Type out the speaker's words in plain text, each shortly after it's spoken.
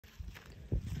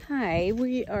Hi,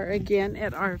 we are again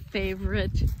at our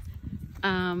favorite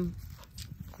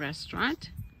restaurant,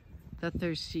 the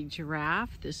Thirsty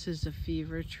Giraffe. This is a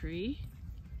fever tree.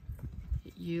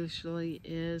 It usually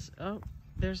is. Oh,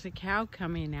 there's a cow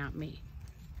coming at me.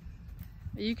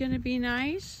 Are you gonna be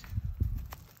nice?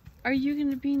 Are you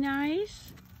gonna be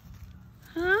nice?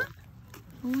 Huh?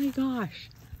 Oh my gosh,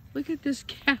 look at this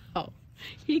cow.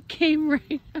 He came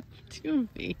right up to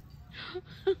me.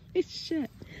 Holy shit.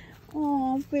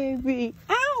 Oh, baby.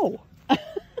 Ow!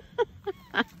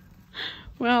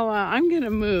 Well, I'm gonna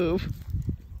move.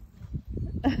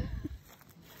 I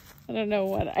don't know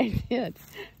what I did.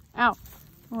 Ow.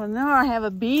 Well, now I have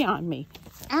a bee on me.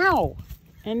 Ow!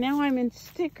 And now I'm in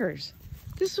stickers.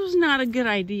 This was not a good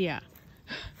idea.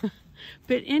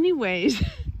 But anyways,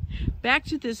 back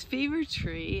to this fever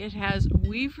tree. It has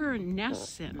weaver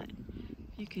nests in it.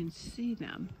 You can see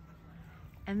them.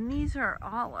 And these are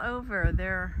all over.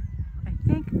 They're, I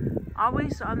think,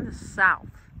 always on the south.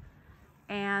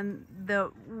 And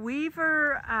the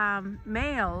weaver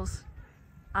males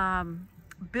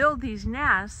build these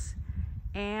nests,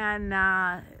 and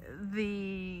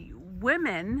the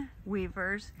women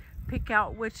weavers pick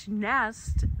out which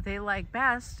nest they like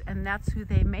best, and that's who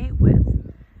they mate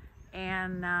with.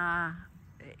 And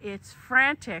it's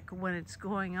frantic when it's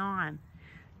going on.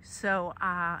 So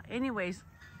anyways,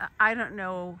 I don't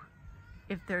know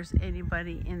if there's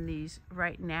anybody in these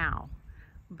right now,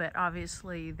 but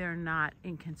obviously they're not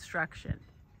in construction.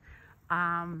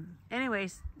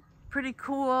 Anyways, pretty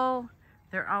cool.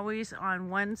 They're always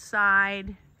on one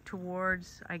side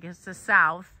towards, I guess, the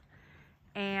south,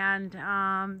 and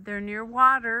they're near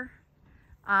water.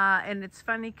 And it's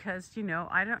funny because, you know,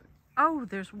 oh,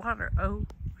 there's water. Oh,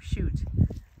 shoot.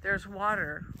 There's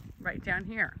water right down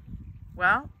here.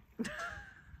 Well,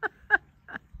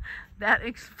 that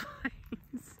explains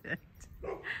it.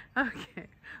 Okay.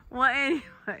 Well,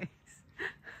 anyways,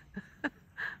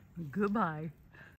 goodbye.